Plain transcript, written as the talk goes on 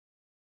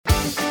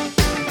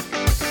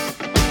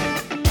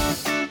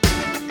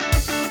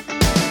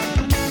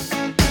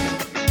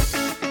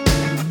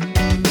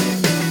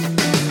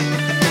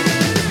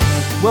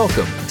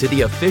Welcome to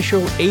the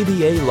official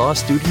ABA Law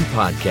Student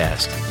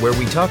Podcast, where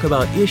we talk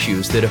about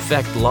issues that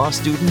affect law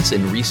students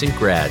and recent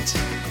grads.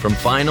 From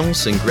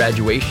finals and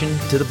graduation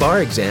to the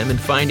bar exam and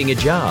finding a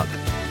job,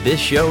 this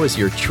show is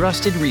your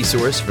trusted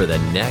resource for the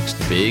next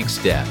big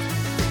step.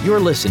 You're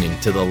listening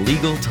to the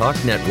Legal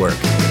Talk Network.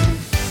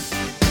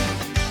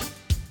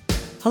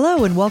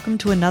 Hello and welcome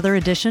to another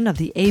edition of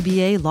the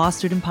ABA Law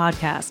Student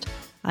Podcast.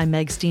 I'm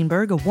Meg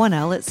Steenberg, a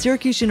 1L at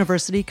Syracuse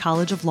University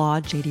College of Law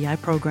JDI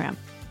program.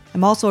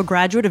 I'm also a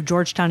graduate of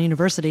Georgetown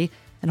University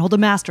and hold a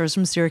master's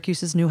from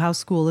Syracuse's Newhouse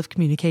School of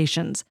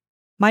Communications.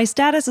 My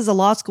status as a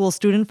law school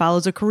student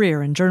follows a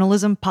career in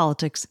journalism,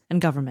 politics,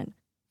 and government.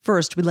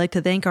 First, we'd like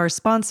to thank our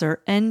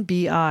sponsor,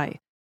 NBI.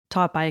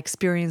 Taught by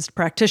experienced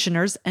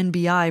practitioners,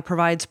 NBI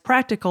provides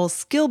practical,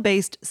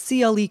 skill-based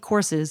CLE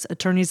courses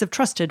attorneys have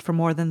trusted for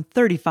more than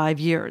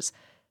 35 years.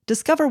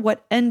 Discover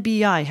what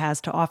NBI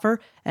has to offer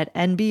at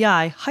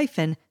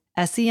nbi-sems.com.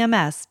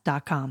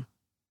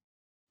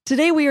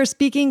 Today we are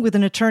speaking with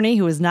an attorney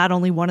who is not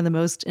only one of the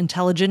most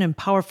intelligent and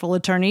powerful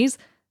attorneys,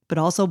 but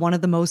also one of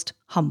the most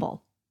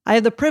humble. I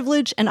have the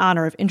privilege and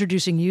honor of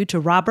introducing you to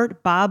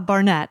Robert Bob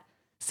Barnett,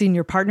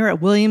 senior partner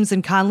at Williams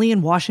 & Connolly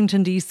in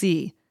Washington,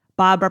 D.C.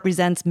 Bob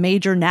represents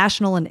major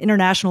national and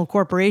international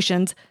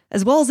corporations,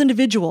 as well as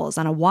individuals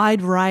on a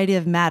wide variety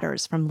of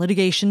matters, from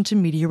litigation to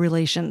media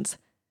relations.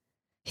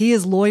 He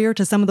is lawyer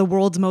to some of the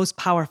world's most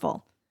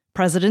powerful,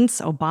 Presidents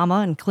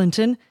Obama and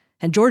Clinton,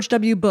 and George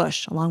W.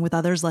 Bush, along with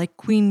others like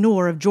Queen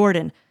Noor of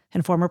Jordan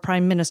and former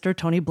Prime Minister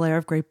Tony Blair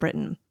of Great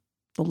Britain.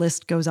 The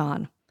list goes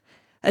on.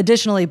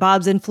 Additionally,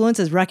 Bob's influence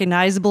is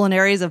recognizable in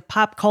areas of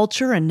pop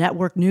culture and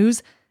network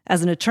news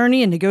as an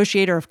attorney and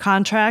negotiator of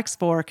contracts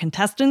for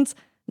contestants,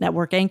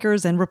 network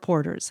anchors, and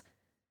reporters.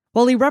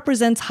 While he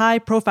represents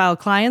high-profile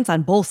clients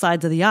on both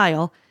sides of the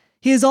aisle,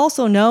 he is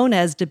also known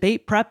as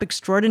debate prep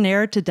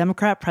extraordinaire to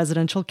Democrat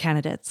presidential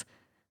candidates.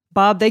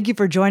 Bob, thank you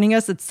for joining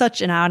us. It's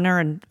such an honor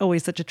and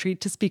always such a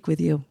treat to speak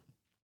with you.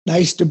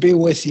 Nice to be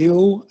with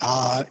you.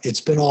 It's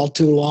been all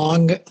too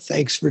long.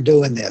 Thanks for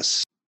doing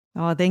this.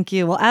 Oh, thank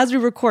you. Well, as we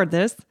record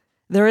this,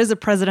 there is a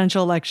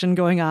presidential election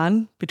going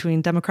on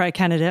between Democratic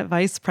candidate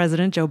Vice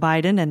President Joe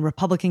Biden and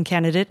Republican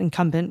candidate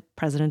incumbent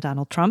President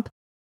Donald Trump.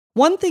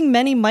 One thing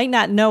many might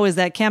not know is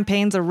that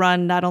campaigns are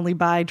run not only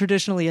by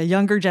traditionally a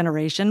younger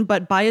generation,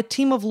 but by a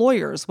team of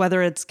lawyers,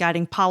 whether it's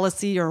guiding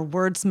policy or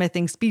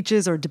wordsmithing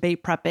speeches or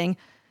debate prepping.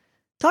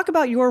 Talk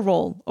about your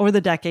role over the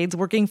decades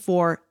working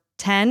for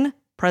 10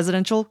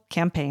 presidential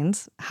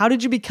campaigns. How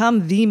did you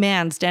become the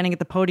man standing at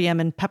the podium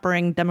and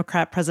peppering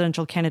Democrat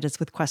presidential candidates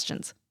with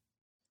questions?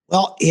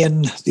 Well,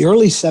 in the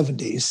early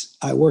 70s,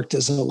 I worked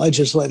as a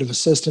legislative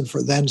assistant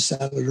for then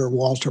Senator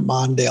Walter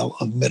Mondale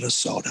of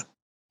Minnesota.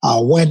 I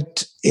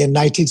went in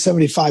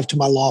 1975 to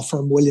my law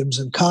firm,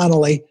 Williams &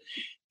 Connolly.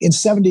 In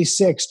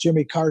 76,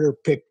 Jimmy Carter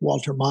picked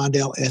Walter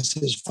Mondale as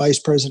his vice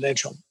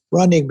presidential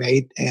running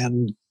mate,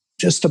 and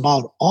just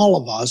about all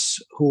of us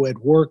who had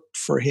worked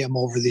for him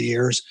over the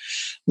years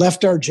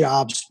left our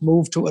jobs,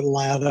 moved to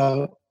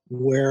Atlanta,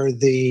 where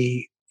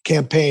the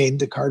campaign,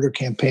 the Carter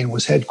campaign,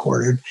 was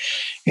headquartered.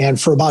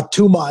 And for about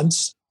 2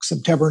 months,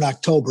 September and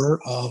October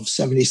of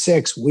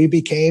 76, we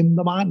became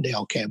the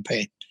Mondale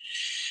campaign.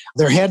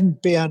 There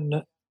hadn't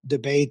been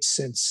debates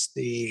since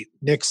the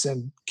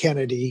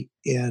Nixon-Kennedy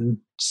in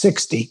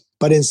 60,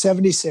 but in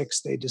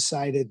 76, they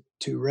decided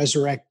to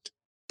resurrect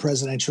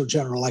presidential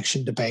general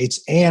election debates,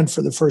 and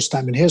for the first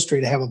time in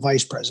history, to have a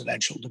vice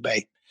presidential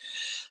debate.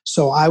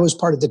 So I was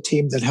part of the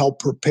team that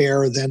helped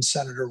prepare then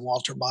Senator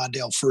Walter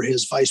Mondale for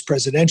his vice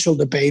presidential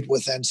debate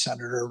with then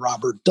Senator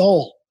Robert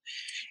Dole.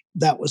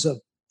 That was an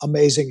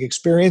amazing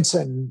experience,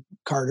 and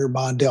Carter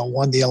Mondale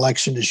won the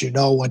election, as you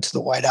know, went to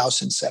the White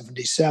House in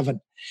 77.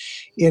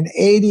 In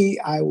 80,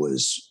 I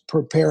was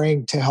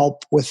preparing to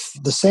help with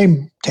the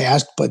same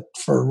task, but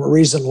for a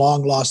reason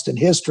long lost in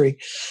history,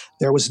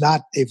 there was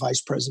not a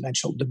vice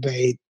presidential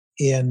debate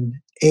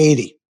in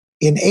 80.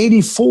 In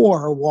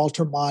 84,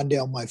 Walter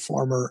Mondale, my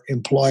former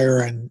employer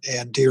and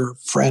dear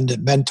friend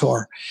and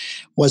mentor,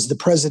 was the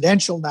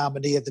presidential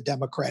nominee of the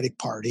Democratic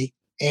Party,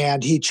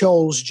 and he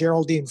chose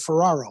Geraldine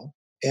Ferraro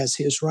as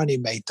his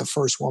running mate, the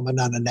first woman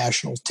on a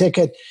national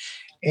ticket.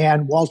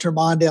 And Walter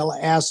Mondale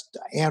asked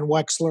Ann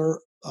Wexler,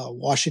 a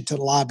Washington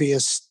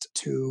lobbyist,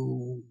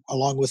 to,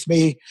 along with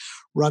me,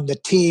 run the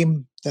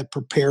team that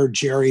prepared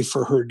Jerry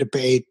for her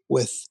debate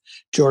with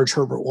George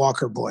Herbert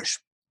Walker Bush.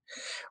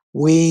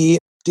 We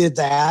did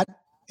that,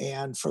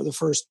 and for the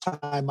first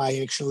time, I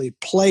actually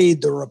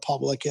played the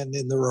Republican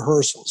in the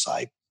rehearsals.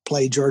 I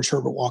played George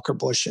Herbert Walker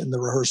Bush in the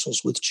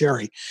rehearsals with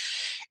Jerry.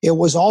 It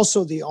was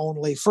also the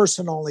first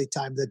and only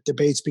time that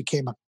debates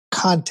became a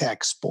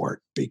contact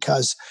sport,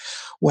 because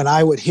when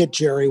I would hit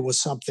Jerry with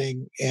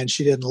something and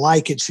she didn't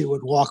like it, she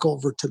would walk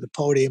over to the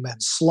podium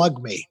and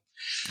slug me.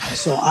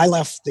 So I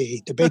left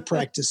the debate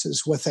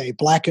practices with a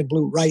black and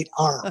blue right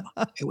arm.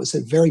 It was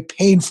a very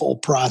painful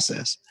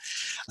process.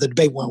 The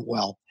debate went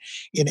well.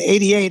 In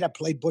 88, I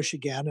played Bush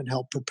again and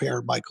helped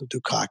prepare Michael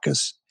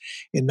Dukakis.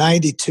 In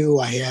 92,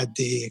 I had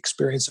the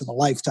experience of a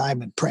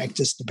lifetime and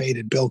practiced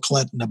debated Bill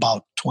Clinton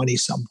about 20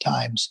 some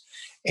times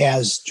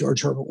as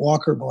George Herbert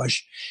Walker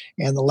Bush.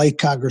 And the late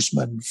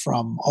Congressman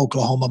from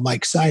Oklahoma,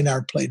 Mike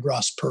Sinard, played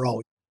Ross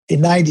Perot. In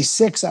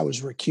 96, I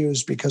was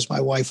recused because my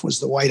wife was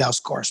the White House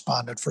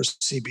correspondent for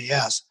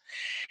CBS.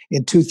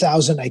 In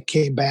 2000, I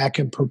came back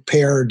and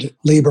prepared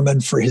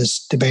Lieberman for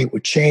his debate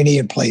with Cheney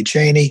and played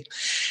Cheney.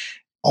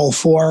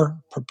 2004,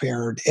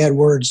 prepared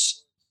Edwards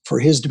for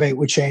his debate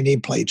with Cheney,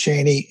 played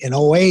Cheney. In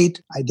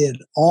 2008, I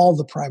did all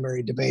the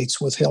primary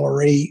debates with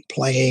Hillary,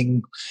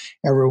 playing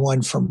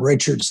everyone from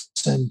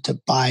Richardson to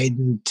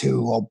Biden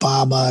to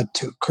Obama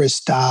to Chris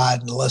Dodd,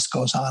 and the list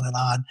goes on and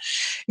on.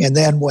 And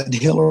then when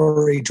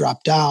Hillary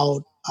dropped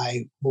out,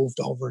 I moved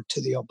over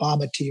to the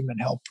Obama team and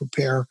helped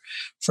prepare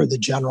for the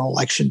general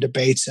election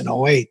debates in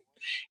 2008.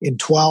 In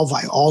 2012,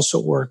 I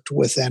also worked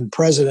with then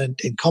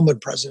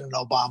incumbent President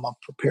Obama,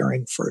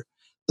 preparing for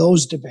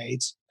those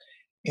debates.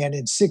 And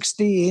in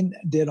 2016,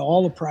 did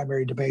all the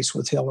primary debates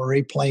with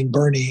Hillary, playing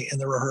Bernie in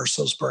the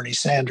rehearsals, Bernie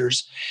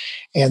Sanders,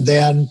 and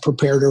then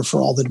prepared her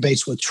for all the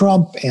debates with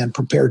Trump and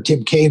prepared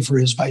Tim Kaine for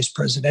his vice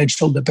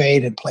presidential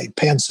debate and played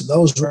Pence in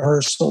those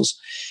rehearsals.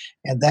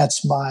 And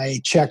that's my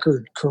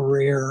checkered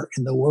career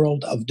in the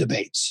world of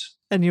debates.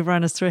 And you've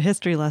run us through a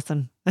history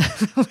lesson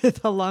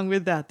along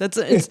with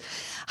that.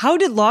 How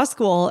did law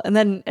school, and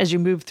then as you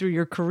move through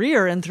your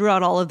career and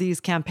throughout all of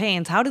these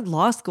campaigns, how did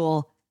law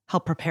school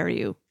help prepare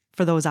you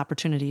for those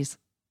opportunities?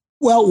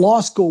 Well, law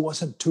school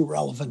wasn't too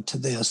relevant to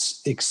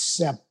this,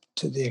 except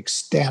to the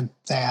extent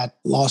that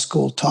law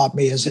school taught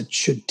me, as it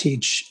should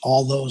teach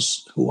all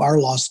those who are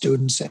law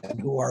students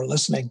and who are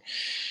listening,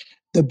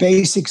 the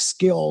basic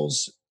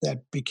skills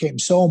that became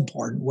so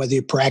important, whether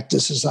you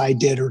practice as I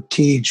did or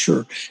teach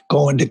or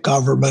go into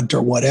government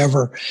or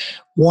whatever.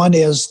 One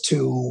is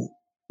to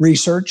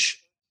research.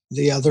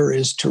 The other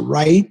is to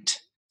write.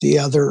 The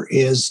other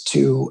is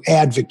to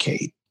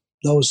advocate.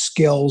 Those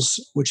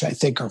skills, which I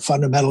think are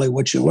fundamentally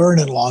what you learn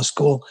in law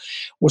school,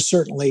 were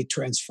certainly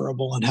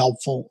transferable and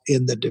helpful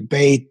in the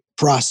debate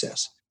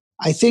process.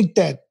 I think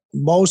that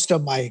most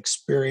of my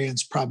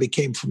experience probably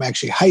came from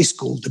actually high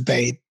school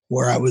debate,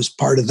 where I was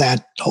part of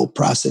that whole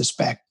process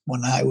back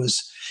when I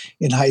was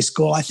in high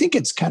school. I think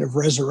it's kind of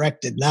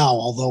resurrected now,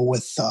 although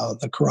with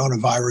the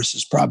coronavirus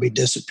has probably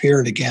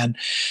disappeared again.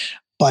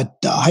 But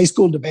high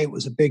school debate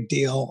was a big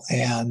deal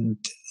and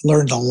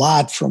learned a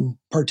lot from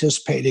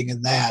participating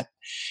in that.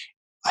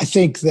 I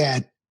think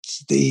that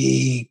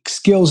the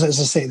skills, as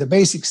I say, the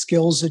basic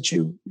skills that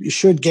you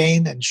should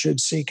gain and should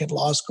seek in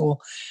law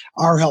school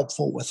are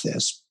helpful with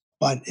this.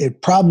 But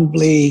it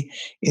probably,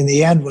 in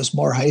the end, was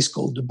more high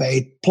school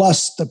debate,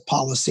 plus the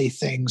policy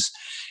things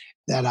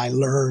that I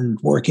learned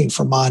working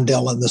for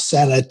Mondale in the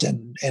Senate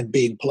and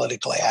being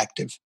politically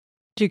active.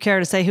 Do you care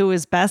to say who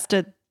was best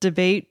at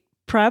debate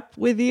prep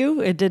with you?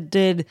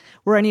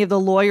 Were any of the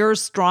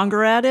lawyers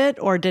stronger at it,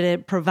 or did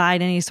it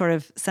provide any sort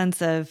of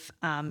sense of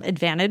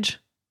advantage?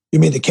 You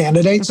mean the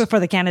candidates? For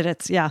the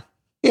candidates, yeah.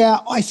 Yeah,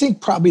 I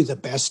think probably the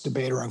best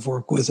debater I've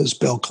worked with is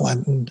Bill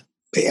Clinton.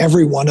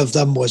 Every one of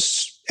them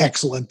was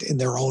excellent in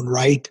their own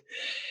right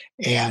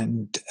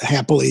and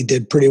happily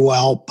did pretty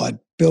well, but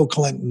Bill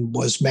Clinton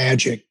was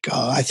magic.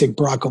 I think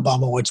Barack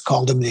Obama once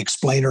called him the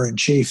explainer in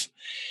chief.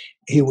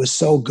 He was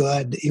so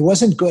good. He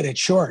wasn't good at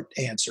short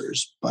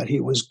answers, but he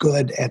was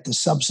good at the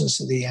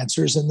substance of the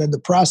answers. And then the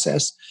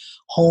process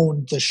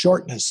honed the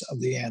shortness of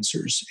the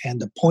answers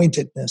and the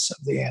pointedness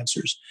of the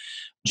answers.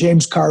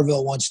 James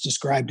Carville once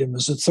described him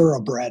as a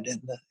thoroughbred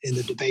in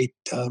the debate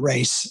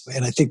race,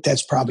 and I think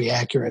that's probably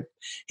accurate.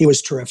 He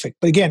was terrific.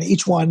 But again,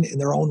 each one in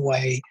their own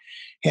way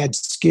had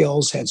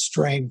skills, had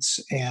strengths,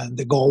 and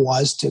the goal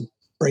was to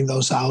bring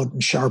those out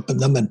and sharpen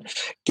them and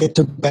get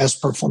the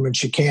best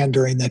performance you can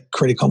during the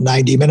critical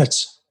 90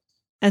 minutes.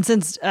 And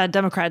since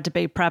Democrat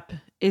debate prep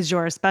is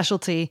your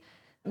specialty,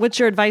 what's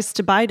your advice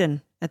to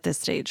Biden at this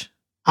stage?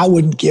 I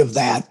wouldn't give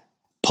that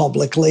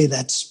publicly.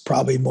 That's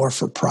probably more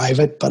for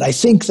private. But I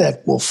think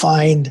that we'll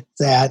find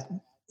that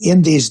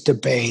in these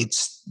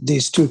debates,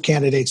 these two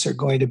candidates are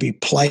going to be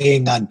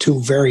playing on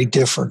two very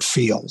different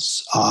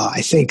fields.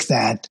 I think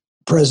that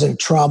President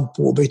Trump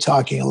will be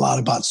talking a lot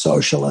about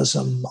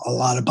socialism, a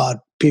lot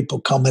about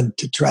people coming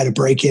to try to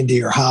break into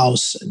your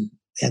house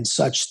and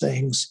such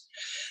things,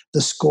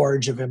 the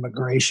scourge of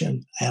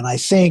immigration. And I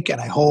think and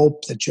I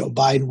hope that Joe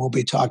Biden will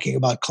be talking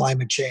about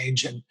climate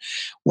change and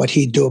what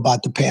he'd do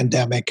about the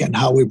pandemic and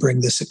how we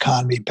bring this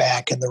economy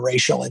back and the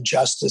racial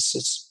injustice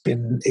that's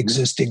been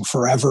existing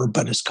forever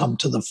but has come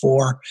to the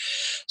fore.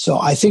 So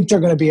I think they're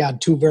going to be on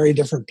two very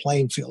different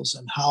playing fields,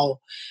 and how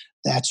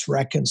that's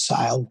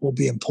reconciled will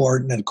be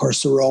important. And of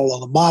course, the role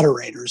of the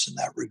moderators in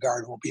that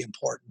regard will be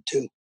important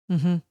too.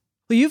 Mm-hmm.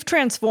 Well, you've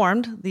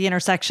transformed the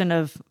intersection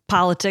of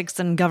politics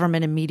and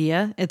government and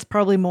media. It's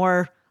probably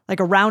more like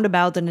a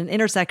roundabout than an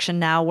intersection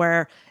now,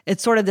 where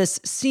it's sort of this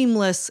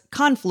seamless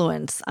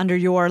confluence under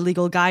your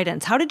legal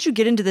guidance. How did you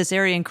get into this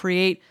area and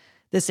create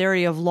this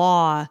area of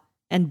law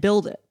and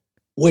build it?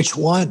 Which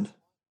one?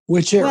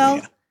 Which area?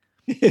 Well,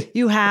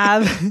 You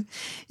have,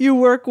 you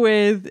work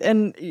with,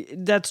 and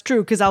that's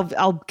true because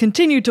I'll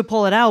continue to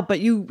pull it out, but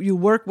you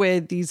work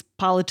with these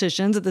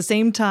politicians at the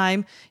same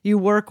time. You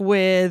work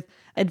with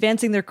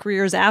advancing their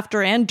careers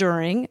after and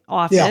during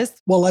office. Yeah.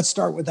 Well, let's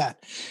start with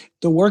that.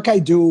 The work I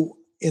do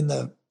in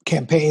the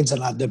campaigns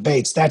and on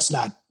debates, that's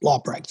not law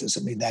practice.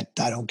 I mean, that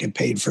I don't get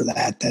paid for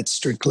that. That's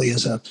strictly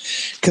as a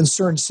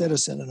concerned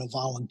citizen and a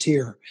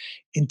volunteer.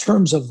 In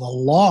terms of the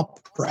law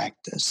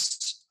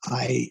practice,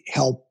 I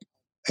help,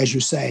 as you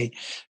say,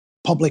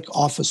 public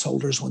office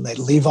holders, when they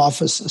leave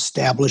office,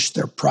 establish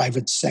their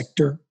private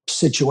sector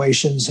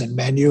situations and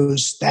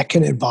menus. That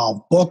can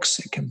involve books,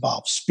 it can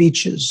involve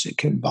speeches, it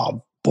can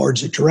involve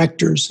boards of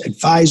directors,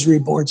 advisory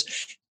boards,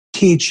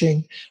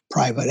 teaching,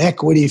 private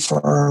equity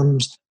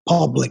firms,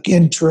 public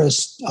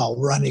interest,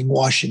 running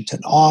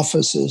Washington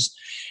offices,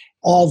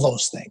 all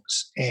those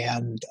things.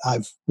 And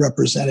I've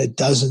represented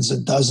dozens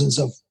and dozens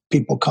of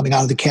people coming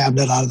out of the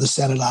cabinet, out of the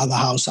Senate, out of the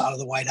House, out of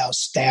the White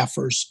House,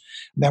 staffers,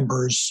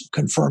 members,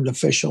 confirmed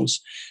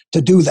officials,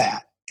 to do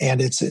that. And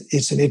it's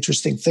an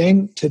interesting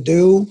thing to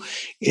do.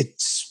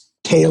 It's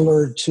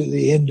tailored to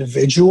the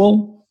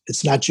individual.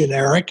 It's not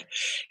generic.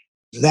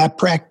 That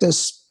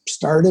practice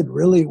started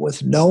really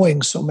with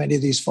knowing so many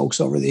of these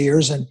folks over the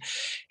years and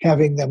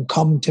having them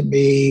come to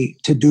me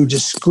to do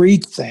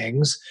discrete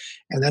things.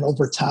 And then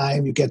over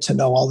time, you get to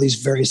know all these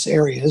various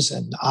areas.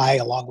 And I,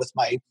 along with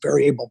my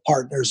very able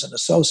partners and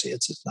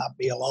associates, it's not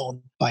me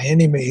alone by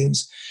any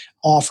means,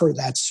 offer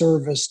that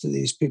service to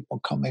these people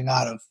coming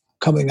out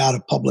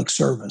of public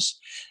service.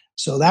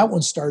 So that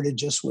one started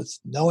just with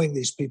knowing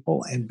these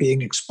people and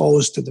being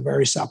exposed to the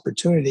various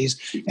opportunities.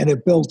 And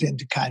it built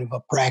into kind of a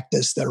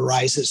practice that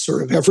arises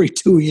sort of every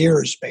 2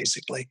 years,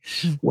 basically,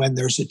 when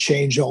there's a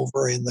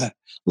changeover in the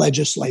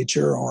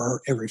legislature,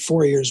 or every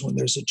 4 years when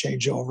there's a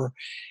changeover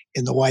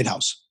in the White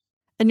House.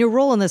 And your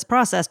role in this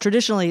process,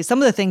 traditionally, some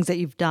of the things that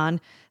you've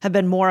done have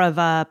been more of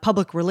a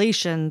public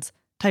relations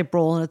type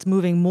role, and it's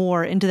moving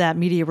more into that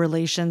media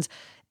relations.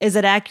 Is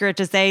it accurate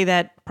to say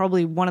that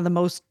probably one of the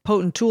most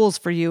potent tools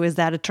for you is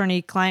that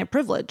attorney-client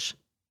privilege?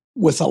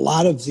 With a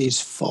lot of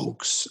these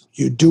folks,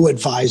 you do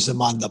advise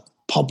them on the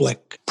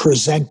public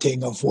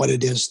presenting of what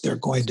it is they're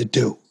going to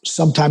do.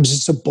 Sometimes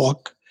it's a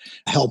book,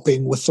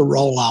 helping with the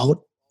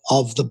rollout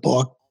of the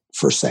book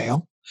for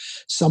sale.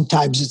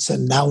 Sometimes it's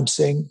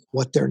announcing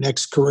what their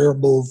next career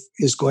move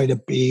is going to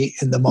be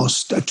in the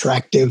most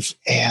attractive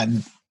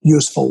and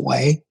useful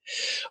way.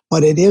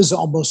 But it is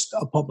almost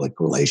a public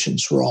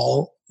relations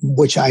role,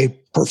 which I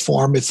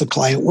perform if the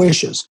client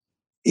wishes.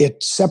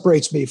 It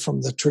separates me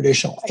from the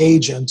traditional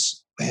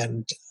agents,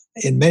 and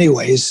in many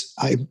ways,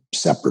 I'm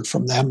separate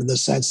from them in the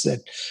sense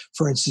that,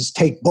 for instance,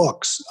 take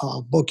books.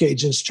 Book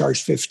agents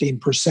charge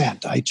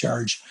 15%. I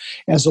charge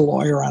as a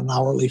lawyer on an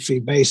hourly fee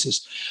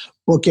basis.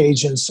 Book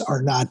agents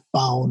are not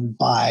bound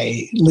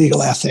by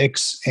legal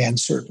ethics and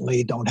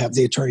certainly don't have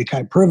the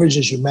attorney-client privilege,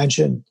 as you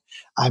mentioned.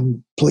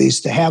 I'm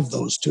pleased to have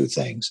those two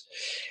things.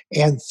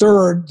 And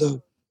third, the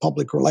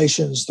public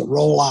relations, the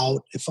rollout.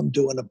 If I'm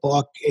doing a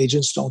book,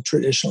 agents don't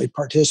traditionally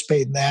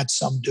participate in that.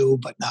 Some do,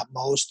 but not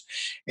most.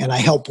 And I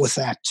help with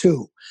that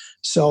too.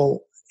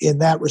 So in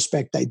that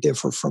respect, I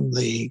differ from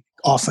the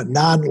often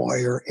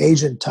non-lawyer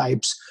agent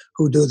types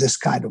who do this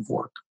kind of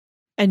work.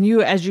 And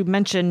you, as you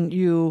mentioned,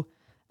 you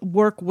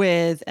work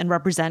with and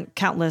represent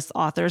countless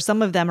authors.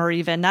 Some of them are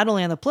even not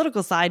only on the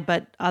political side,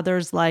 but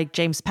others like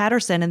James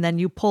Patterson. And then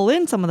you pull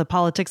in some of the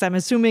politics. I'm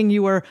assuming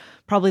you were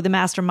probably the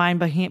mastermind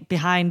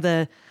behind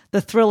the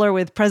thriller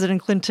with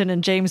President Clinton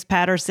and James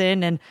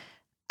Patterson. And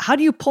how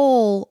do you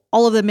pull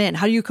all of them in?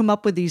 How do you come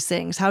up with these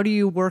things? How do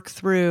you work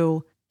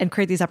through and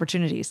create these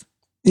opportunities?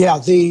 Yeah,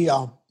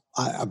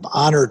 I'm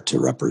honored to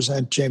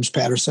represent James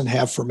Patterson,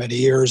 have for many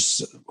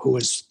years, who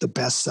is the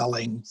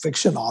best-selling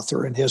fiction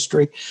author in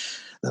history.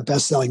 The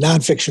best-selling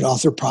nonfiction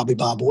author, probably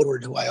Bob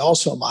Woodward, who I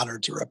also am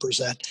honored to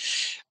represent.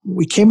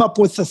 We came up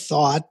with the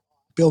thought,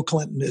 Bill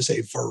Clinton is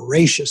a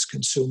voracious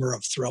consumer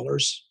of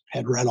thrillers,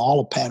 had read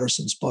all of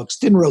Patterson's books,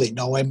 didn't really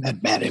know him,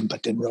 had met him,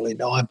 but didn't really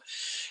know him.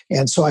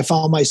 And so I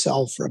found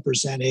myself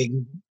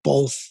representing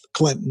both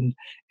Clinton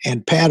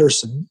and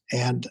Patterson.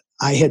 And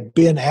I had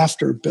been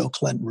after Bill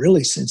Clinton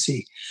really since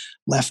he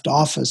left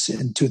office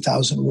in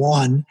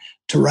 2001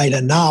 to write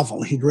a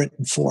novel. He'd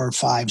written 4,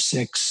 5,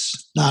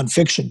 6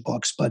 nonfiction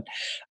books, but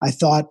I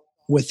thought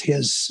with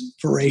his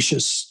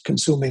voracious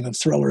consuming of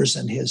thrillers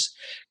and his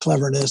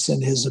cleverness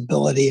and his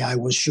ability, I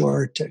was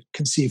sure to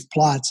conceive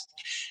plots,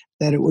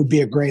 that it would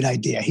be a great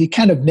idea. He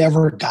kind of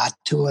never got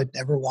to it,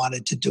 never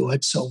wanted to do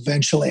it. So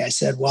eventually I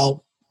said,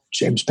 well,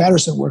 James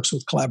Patterson works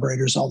with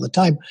collaborators all the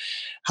time.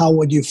 How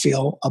would you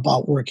feel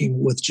about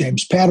working with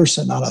James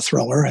Patterson on a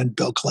thriller? And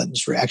Bill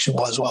Clinton's reaction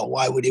was, well,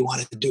 why would he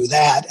want to do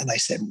that? And I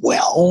said,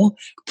 well,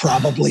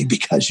 probably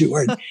because you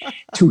were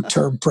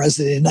two-term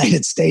president of the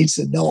United States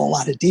and know a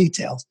lot of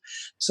details.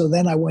 So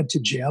then I went to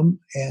Jim,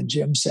 and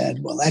Jim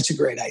said, well, that's a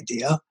great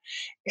idea.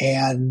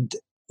 And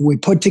we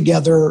put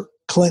together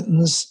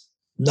Clinton's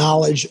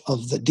knowledge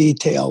of the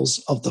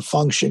details of the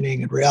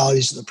functioning and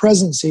realities of the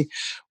presidency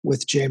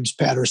with James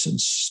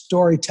Patterson's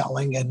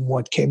storytelling. And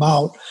what came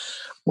out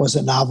was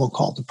a novel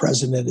called The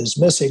President is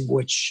Missing,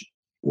 which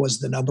was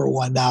the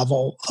 #1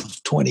 novel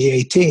of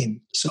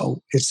 2018.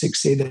 So it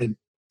succeeded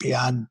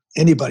beyond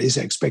anybody's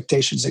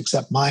expectations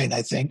except mine,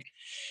 I think.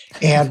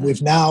 And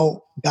we've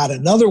now got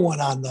another one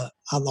on the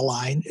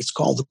line. It's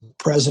called The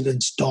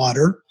President's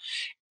Daughter.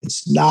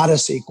 It's not a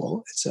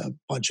sequel. It's a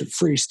bunch of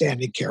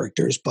freestanding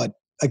characters, but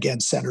again,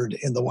 centered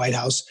in the White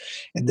House,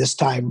 and this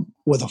time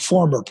with a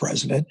former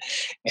president.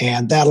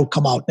 And that'll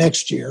come out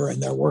next year,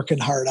 and they're working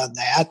hard on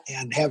that.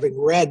 And having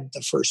read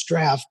the first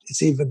draft,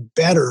 it's even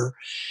better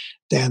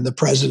than The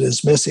President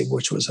is Missing,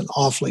 which was an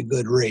awfully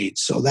good read.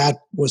 So that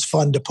was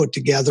fun to put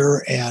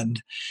together and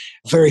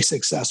very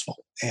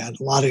successful. And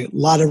a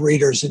lot of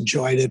readers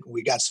enjoyed it.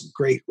 We got some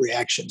great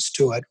reactions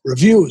to it.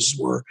 Reviews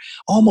were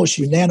almost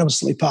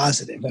unanimously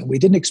positive, and we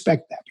didn't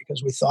expect that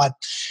because we thought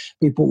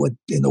people would,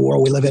 in the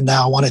world we live in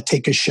now, want to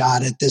take a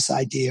shot at this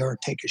idea or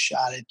take a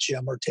shot at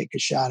Jim or take a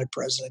shot at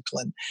President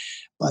Clinton.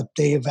 But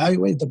they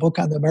evaluated the book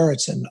on the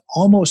merits, and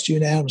almost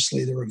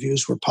unanimously the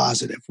reviews were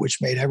positive,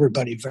 which made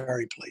everybody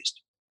very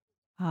pleased.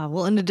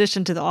 Well, in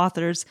addition to the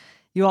authors,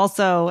 you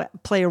also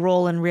play a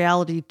role in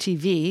reality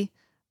TV.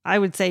 I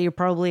would say you're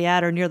probably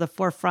at or near the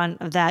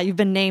forefront of that. You've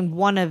been named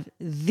one of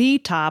the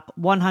top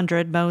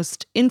 100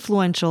 most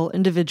influential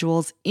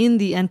individuals in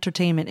the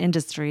entertainment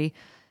industry.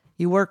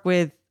 You work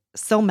with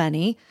so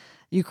many.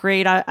 You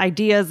create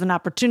ideas and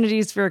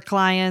opportunities for your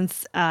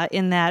clients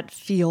in that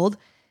field.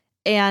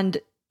 And,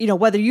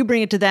 whether you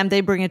bring it to them,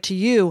 they bring it to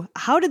you.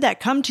 How did that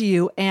come to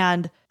you?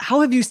 And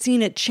how have you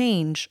seen it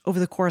change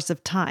over the course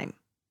of time?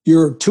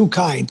 You're too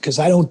kind, because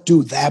I don't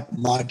do that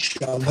much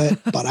of it,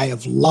 but I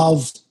have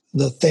loved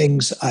the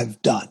things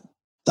I've done.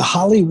 The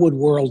Hollywood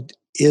world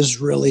is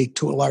really,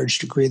 to a large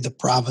degree, the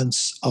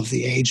province of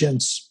the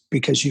agents,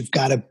 because you've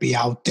got to be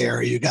out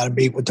there. You got to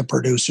meet with the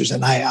producers.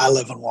 And I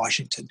live in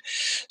Washington.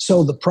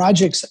 So the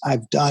projects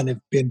I've done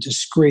have been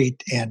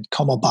discreet and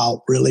come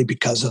about really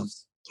because of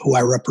who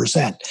I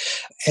represent.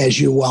 As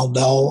you well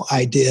know,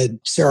 I did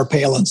Sarah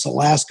Palin's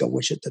Alaska,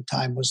 which at the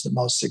time was the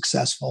most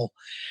successful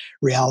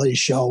reality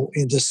show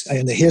in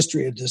the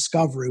history of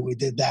Discovery. We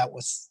did that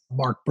with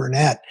Mark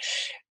Burnett.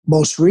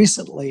 Most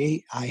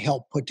recently, I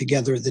helped put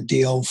together the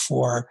deal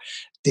for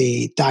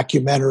the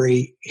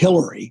documentary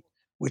Hillary,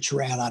 which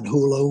ran on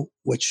Hulu,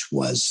 which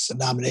was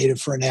nominated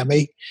for an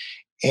Emmy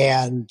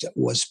and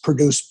was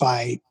produced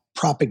by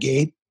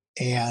Propagate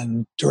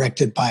and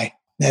directed by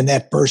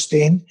Nanette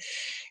Burstein.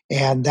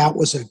 And that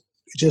was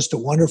just a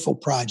wonderful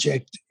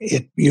project.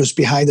 It used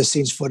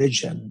behind-the-scenes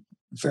footage and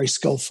very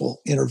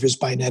skillful interviews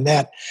by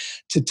Nanette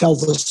to tell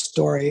the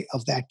story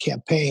of that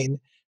campaign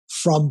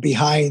from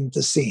behind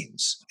the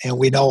scenes. And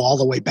we know all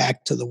the way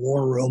back to the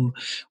War Room,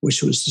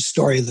 which was the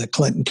story of the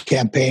Clinton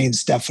campaign,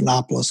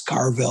 Stephanopoulos,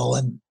 Carville,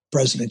 and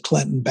President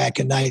Clinton back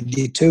in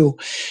 92,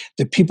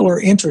 that people are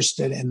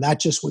interested in not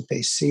just what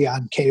they see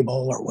on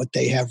cable or what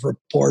they have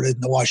reported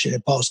in the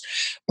Washington Post,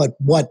 but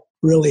what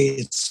really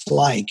it's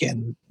like.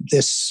 And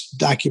this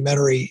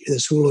documentary,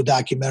 this Hulu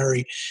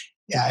documentary,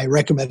 I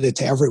recommend it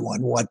to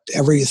everyone.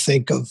 Whatever you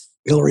think of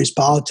Hillary's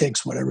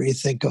politics, whatever you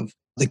think of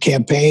the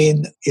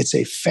campaign, it's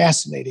a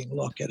fascinating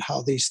look at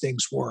how these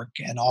things work,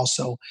 and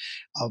also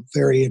a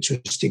very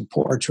interesting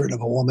portrait of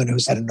a woman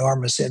who's had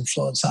enormous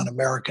influence on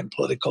American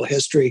political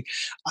history,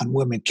 on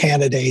women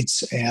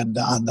candidates, and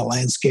on the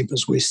landscape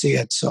as we see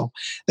it. So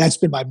that's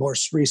been my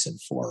most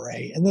recent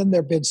foray. And then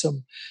there have been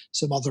some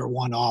other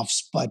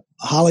one-offs, but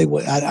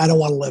Hollywood, I don't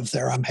want to live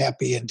there. I'm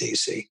happy in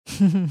D.C.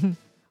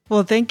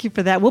 Well, thank you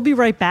for that. We'll be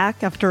right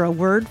back after a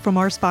word from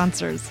our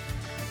sponsors.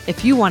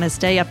 If you want to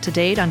stay up to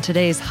date on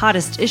today's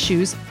hottest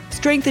issues,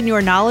 strengthen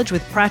your knowledge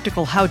with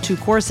practical how-to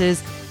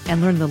courses,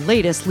 and learn the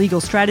latest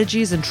legal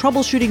strategies and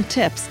troubleshooting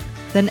tips,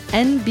 then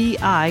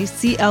NBI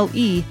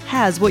CLE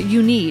has what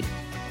you need.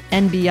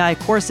 NBI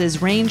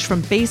courses range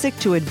from basic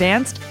to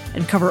advanced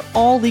and cover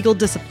all legal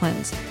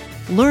disciplines.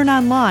 Learn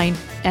online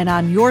and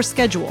on your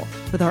schedule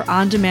with our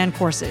on-demand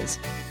courses.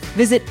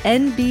 Visit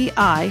nbi-sems.com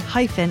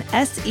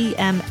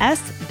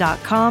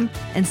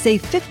and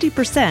save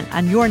 50%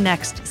 on your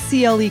next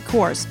CLE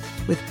course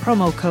with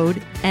promo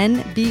code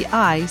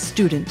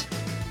NBIStudent.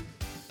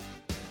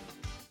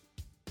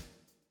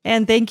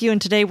 And thank you.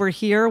 And today we're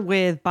here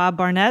with Bob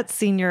Barnett,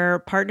 Senior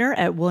Partner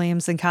at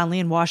Williams & Connolly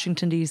in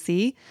Washington,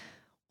 D.C.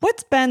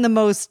 What's been the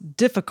most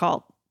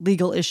difficult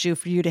legal issue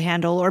for you to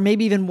handle, or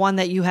maybe even one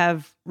that you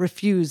have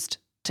refused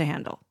to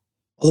handle?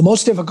 Well, the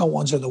most difficult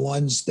ones are the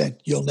ones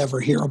that you'll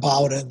never hear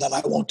about and that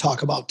I won't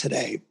talk about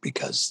today,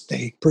 because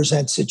they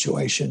present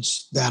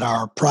situations that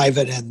are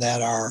private and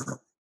that are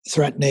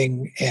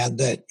threatening and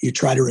that you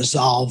try to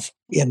resolve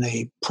in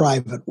a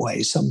private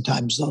way.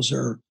 Sometimes those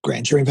are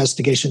grand jury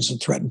investigations and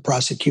threatened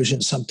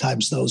prosecutions.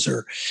 Sometimes those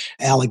are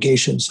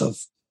allegations of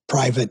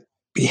private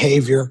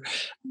behavior.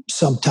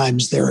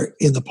 Sometimes they're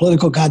in the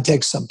political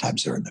context.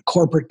 Sometimes they're in the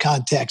corporate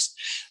context.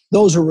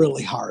 Those are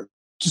really hard.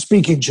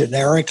 Speaking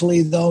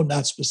generically, though,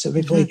 not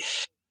specifically,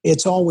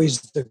 it's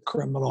always the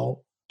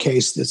criminal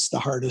case that's the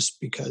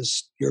hardest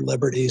because your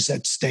liberty is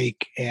at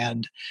stake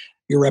and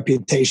your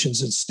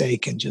reputation's at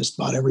stake, and just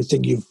about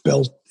everything you've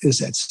built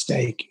is at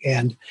stake.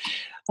 And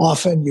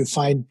often you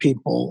find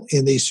people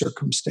in these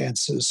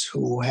circumstances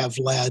who have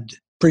led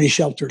pretty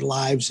sheltered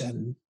lives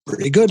and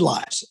pretty good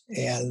lives.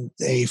 And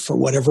they, for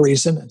whatever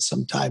reason, and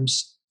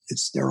sometimes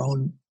it's their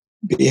own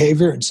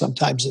behavior, and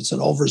sometimes it's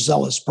an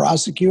overzealous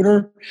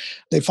prosecutor,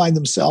 they find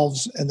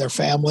themselves and their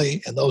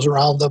family and those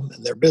around them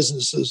and their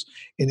businesses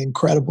in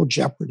incredible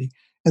jeopardy.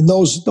 And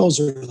those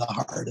are the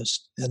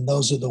hardest, and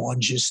those are the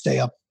ones you stay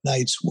up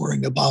nights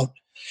worrying about.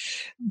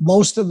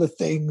 Most of the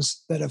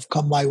things that have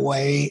come my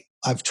way,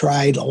 I've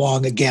tried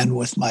along again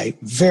with my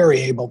very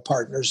able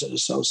partners and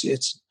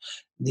associates.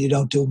 You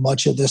don't do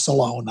much of this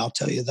alone, I'll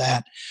tell you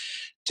that,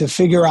 to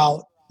figure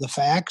out the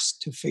facts,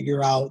 to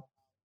figure out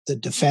the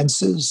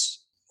defenses,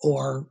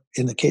 or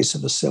in the case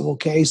of a civil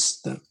case,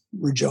 the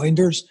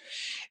rejoinders,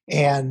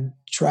 and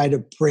try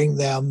to bring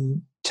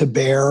them to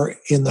bear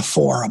in the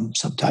forum.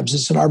 Sometimes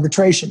it's an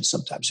arbitration,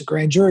 sometimes a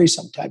grand jury,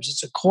 sometimes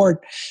it's a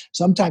court,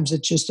 sometimes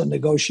it's just a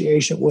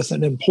negotiation with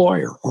an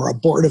employer or a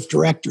board of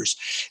directors.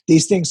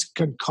 These things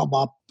can come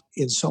up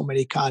in so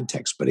many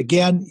contexts. But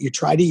again, you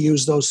try to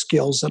use those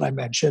skills that I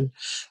mentioned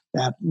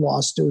that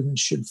law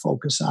students should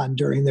focus on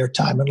during their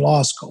time in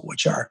law school,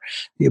 which are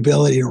the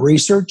ability to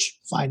research,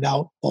 find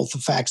out both the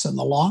facts and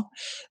the law,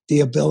 the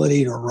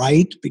ability to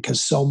write,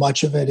 because so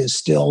much of it is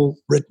still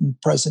written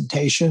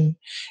presentation,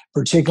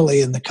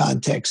 particularly in the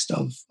context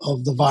of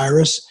the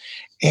virus,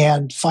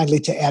 and finally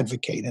to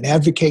advocate. An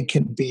advocate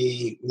can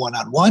be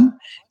one-on-one,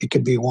 it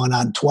could be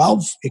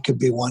 1-on-12, it could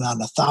be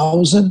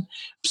 1-on-1,000.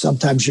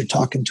 Sometimes you're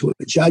talking to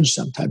a judge,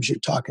 sometimes you're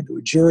talking to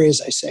a jury,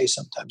 as I say,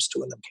 sometimes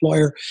to an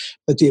employer.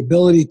 But the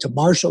ability to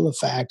marshal the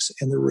facts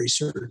and the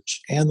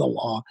research and the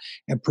law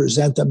and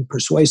present them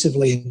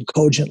persuasively and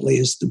cogently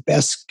is the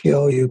best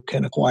skill you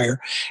can acquire.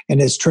 And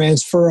it's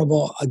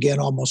transferable, again,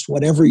 almost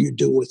whatever you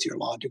do with your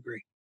law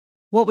degree.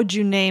 What would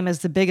you name as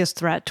the biggest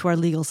threat to our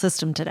legal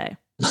system today?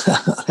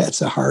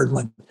 That's a hard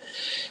one.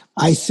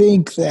 I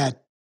think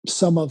that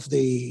some of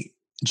the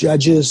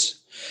judges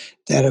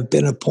that have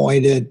been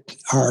appointed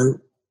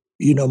are,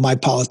 my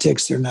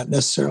politics. They're not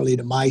necessarily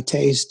to my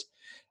taste.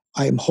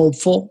 I am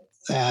hopeful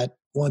that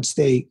once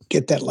they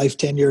get that life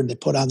tenure and they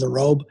put on the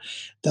robe,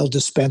 they'll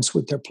dispense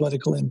with their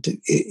political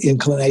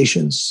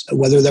inclinations,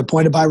 whether they're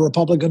appointed by a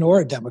Republican or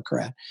a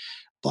Democrat.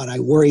 But I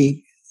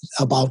worry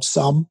about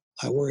some.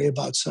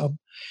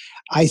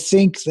 I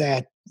think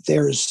that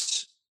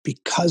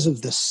because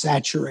of the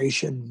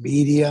saturation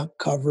media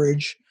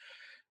coverage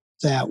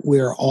that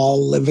we're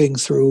all living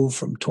through,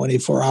 from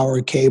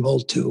 24-hour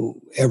cable to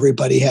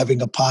everybody having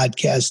a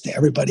podcast, to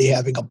everybody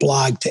having a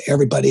blog, to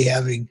everybody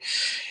having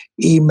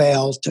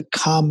emails, to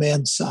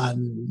comments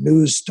on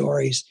news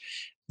stories,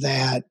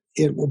 that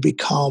it will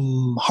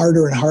become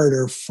harder and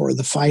harder for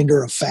the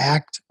finder of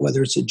fact,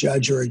 whether it's a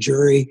judge or a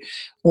jury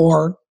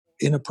or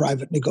in a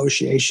private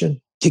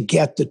negotiation, to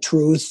get the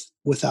truth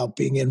without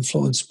being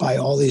influenced by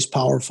all these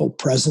powerful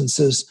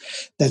presences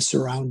that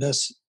surround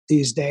us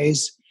these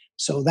days.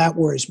 So that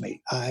worries me.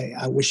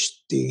 I wish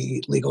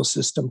the legal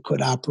system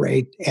could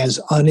operate as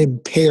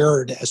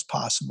unimpaired as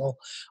possible,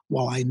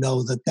 while I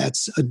know that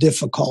that's a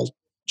difficult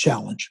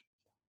challenge.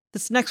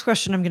 This next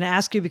question I'm going to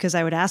ask you because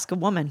I would ask a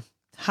woman.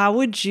 How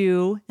would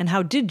you and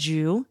how did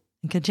you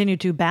continue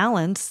to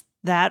balance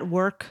that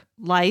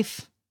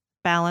work-life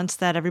balance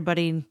that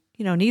everybody,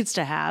 needs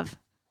to have?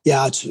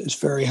 Yeah, it's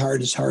very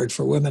hard. It's hard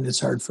for women. It's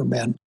hard for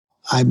men.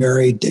 I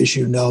married, as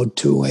you know,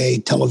 to a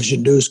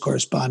television news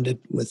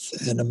correspondent with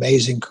an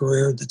amazing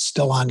career that's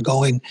still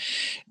ongoing.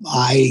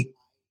 I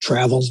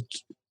traveled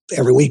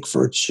every week,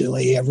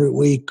 virtually every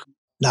week,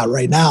 not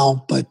right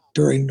now, but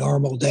during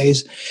normal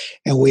days.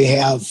 And we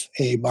have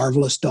a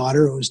marvelous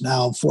daughter who's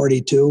now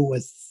 42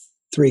 with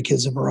 3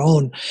 kids of her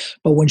own.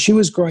 But when she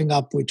was growing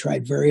up, we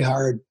tried very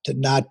hard to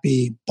not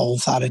be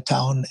both out of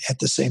town at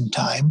the same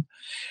time.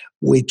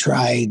 We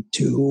tried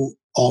to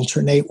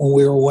alternate when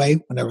we were away,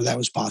 whenever that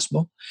was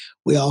possible.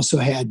 We also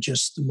had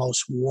just the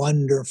most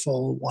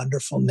wonderful,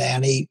 wonderful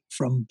nanny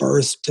from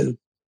birth to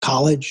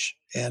college,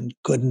 and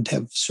couldn't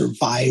have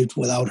survived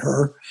without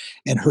her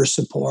and her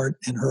support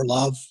and her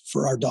love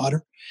for our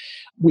daughter.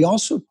 We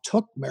also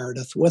took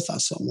Meredith with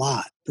us a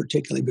lot,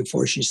 particularly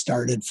before she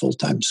started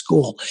full-time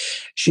school.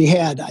 She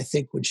had, I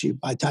think,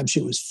 by the time she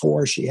was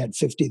 4, she had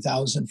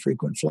 50,000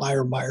 frequent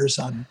flyer miles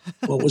on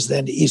what was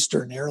then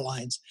Eastern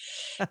Airlines.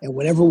 And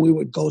whenever we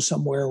would go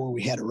somewhere where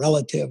we had a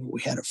relative,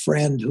 we had a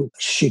friend who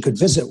she could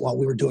visit while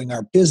we were doing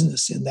our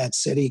business in that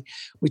city,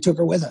 we took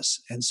her with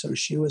us. And so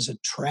she was a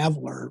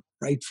traveler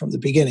right from the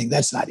beginning.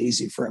 That's not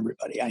easy for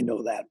everybody. I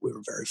know that. We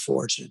were very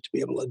fortunate to be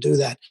able to do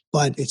that.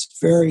 But it's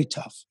very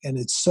tough. And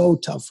it's so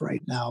tough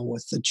right now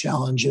with the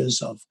challenges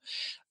of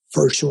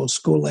virtual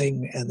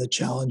schooling and the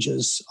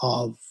challenges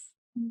of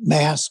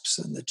masks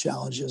and the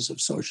challenges of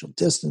social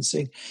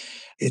distancing.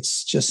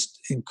 It's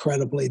just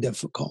incredibly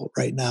difficult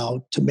right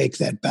now to make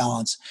that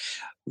balance.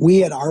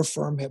 We at our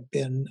firm have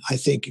been, I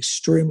think,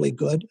 extremely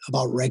good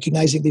about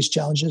recognizing these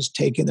challenges,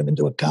 taking them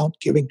into account,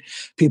 giving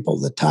people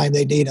the time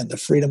they need and the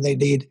freedom they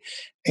need.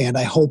 And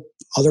I hope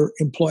other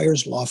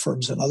employers, law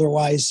firms and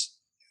otherwise,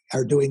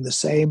 are doing the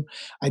same.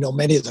 I know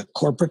many of the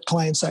corporate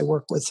clients I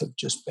work with have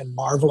just been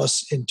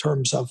marvelous in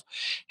terms of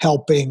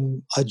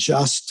helping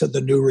adjust to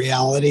the new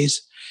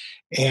realities.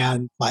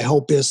 And my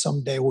hope is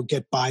someday we'll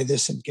get by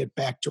this and get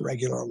back to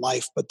regular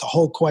life. But the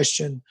whole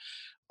question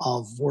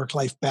of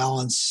work-life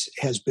balance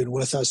has been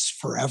with us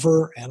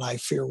forever, and I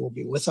fear will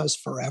be with us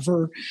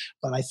forever.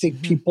 But I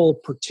think people,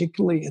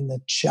 particularly in the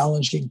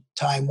challenging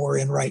time we're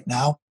in right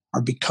now,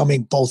 are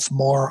becoming both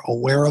more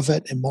aware of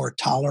it and more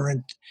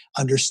tolerant,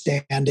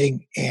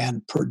 understanding,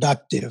 and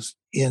productive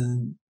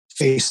in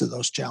face of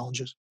those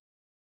challenges.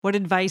 What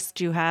advice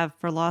do you have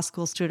for law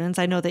school students?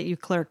 I know that you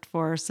clerked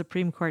for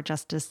Supreme Court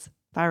Justice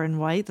Byron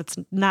White. That's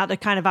not a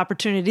kind of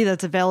opportunity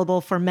that's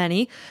available for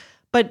many.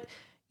 But,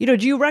 do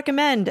you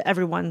recommend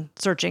everyone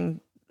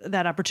searching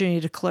that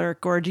opportunity to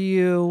clerk, or do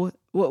you?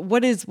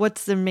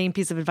 What's the main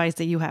piece of advice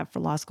that you have for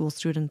law school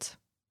students?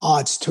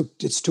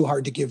 It's too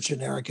hard to give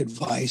generic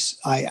advice.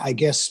 I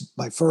guess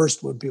my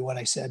first would be what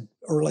I said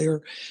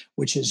earlier,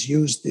 which is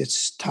use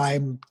this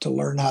time to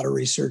learn how to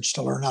research,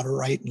 to learn how to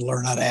write, and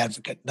learn how to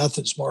advocate.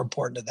 Nothing's more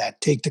important than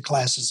that. Take the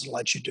classes and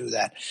let you do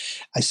that.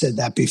 I said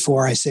that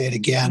before. I say it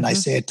again. I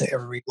say it to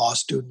every law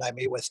student I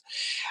meet with.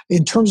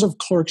 In terms of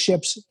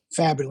clerkships,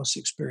 fabulous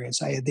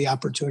experience. I had the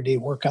opportunity to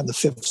work on the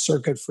Fifth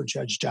Circuit for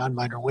Judge John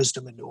Minor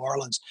Wisdom in New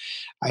Orleans.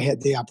 I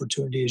had the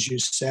opportunity, as you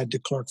said, to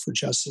clerk for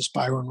Justice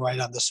Byron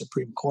White on the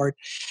Supreme Court.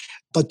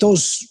 But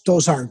those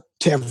aren't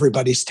to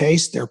everybody's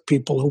taste. There are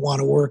people who want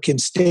to work in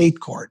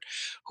state court,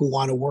 who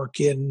want to work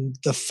in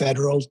the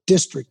federal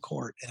district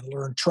court and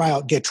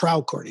get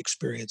trial court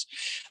experience.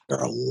 There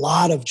are a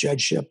lot of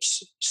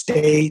judgeships,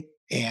 state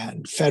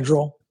and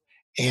federal.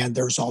 And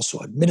there's also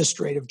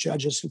administrative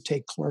judges who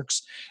take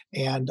clerks.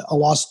 And a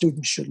law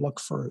student should look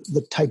for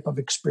the type of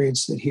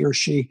experience that he or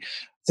she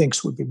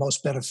thinks would be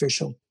most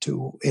beneficial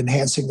to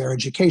enhancing their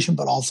education,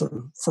 but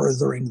also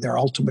furthering their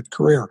ultimate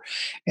career.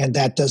 And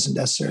that doesn't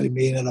necessarily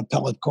mean an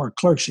appellate court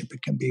clerkship.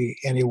 It can be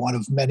any one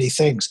of many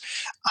things.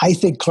 I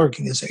think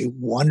clerking is a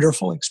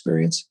wonderful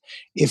experience.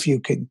 If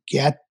you can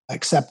get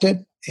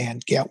accepted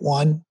and get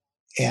one,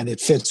 and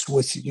it fits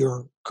with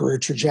your career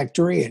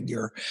trajectory and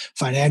your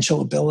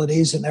financial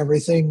abilities and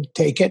everything,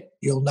 take it.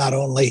 You'll not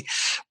only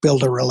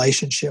build a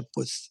relationship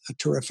with a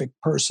terrific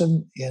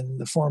person in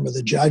the form of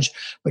the judge,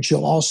 but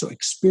you'll also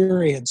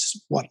experience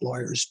what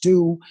lawyers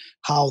do,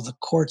 how the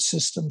court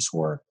systems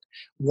work,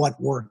 what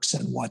works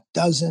and what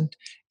doesn't.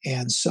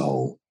 And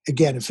so,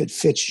 again, if it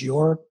fits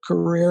your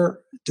career,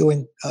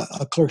 doing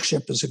a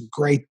clerkship is a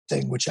great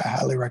thing, which I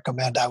highly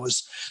recommend. I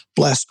was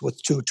blessed with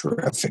 2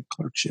 terrific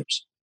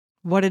clerkships.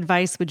 What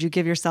advice would you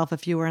give yourself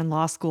if you were in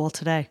law school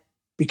today?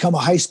 Become a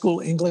high school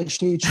English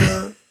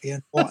teacher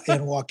in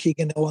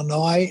Waukegan,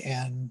 Illinois,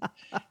 and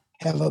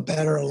have a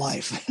better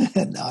life.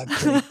 No, I'm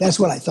kidding. That's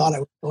what I thought I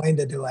was going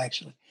to do,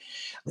 actually.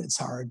 It's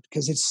hard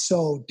because it's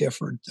so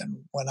different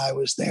than when I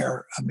was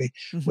there. I mean,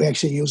 we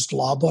actually used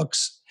law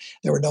books.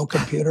 There were no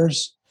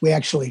computers. We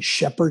actually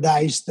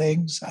shepherdized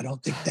things. I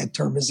don't think that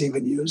term is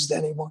even used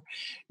anymore.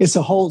 It's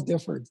a whole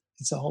different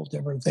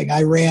thing.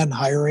 I ran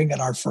hiring at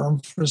our firm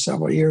for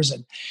several years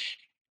and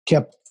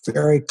kept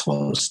very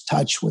close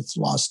touch with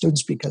law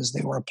students because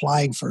they were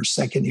applying for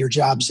second-year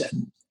jobs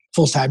and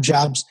full-time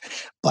jobs.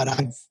 But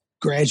I've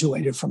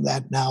graduated from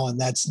that now,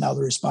 and that's now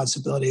the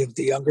responsibility of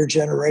the younger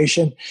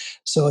generation.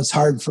 So it's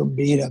hard for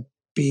me to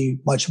be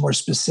much more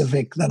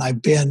specific than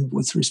I've been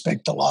with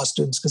respect to law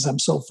students because I'm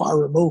so far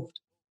removed.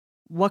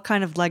 What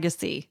kind of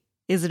legacy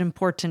is it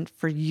important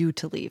for you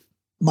to leave?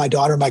 My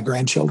daughter, my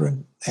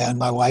grandchildren, and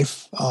my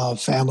wife.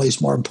 Family is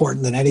more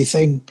important than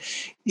anything.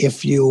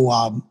 If you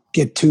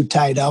get too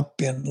tied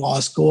up in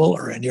law school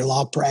or in your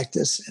law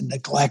practice and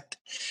neglect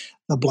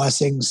the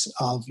blessings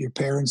of your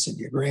parents and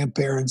your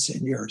grandparents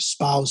and your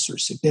spouse or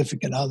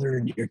significant other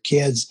and your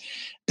kids,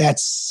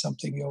 that's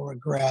something you'll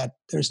regret.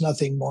 There's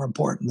nothing more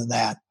important than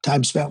that.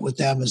 Time spent with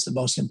them is the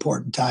most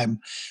important time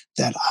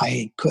that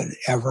I could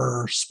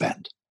ever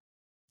spend.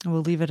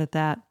 We'll leave it at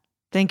that.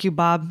 Thank you,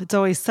 Bob. It's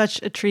always such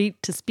a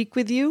treat to speak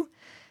with you.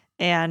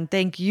 And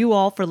thank you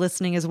all for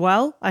listening as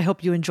well. I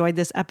hope you enjoyed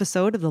this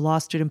episode of the Law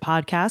Student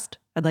Podcast.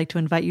 I'd like to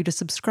invite you to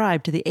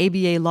subscribe to the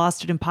ABA Law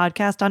Student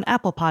Podcast on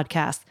Apple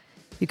Podcasts.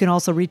 You can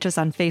also reach us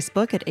on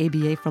Facebook at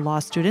ABA for Law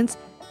Students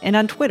and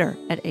on Twitter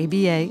at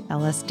ABA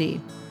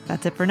LSD.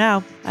 That's it for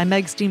now. I'm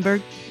Meg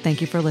Steenberg. Thank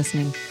you for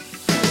listening.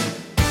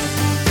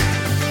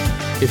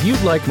 If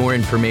you'd like more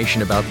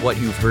information about what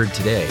you've heard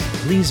today,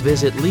 please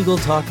visit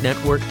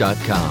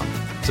LegalTalkNetwork.com.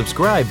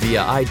 Subscribe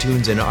via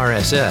iTunes and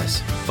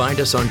RSS. Find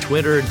us on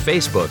Twitter and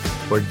Facebook,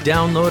 or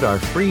download our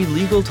free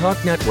Legal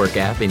Talk Network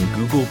app in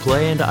Google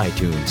Play and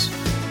iTunes.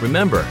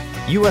 Remember,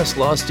 U.S.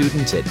 law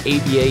students at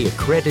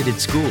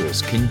ABA-accredited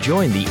schools can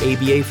join the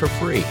ABA for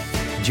free.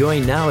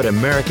 Join now at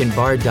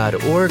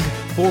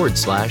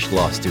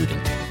AmericanBar.org/law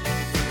student.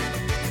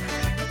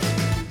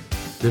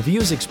 The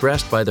views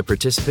expressed by the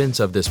participants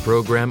of this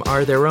program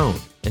are their own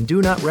and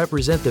do not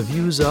represent the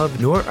views of,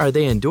 nor are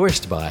they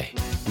endorsed by,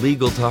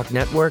 Legal Talk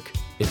Network,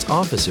 its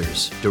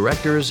officers,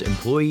 directors,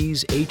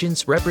 employees,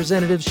 agents,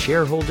 representatives,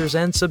 shareholders,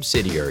 and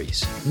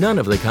subsidiaries. None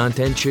of the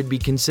content should be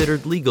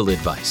considered legal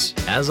advice.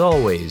 As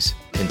always,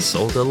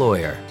 consult a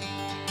lawyer.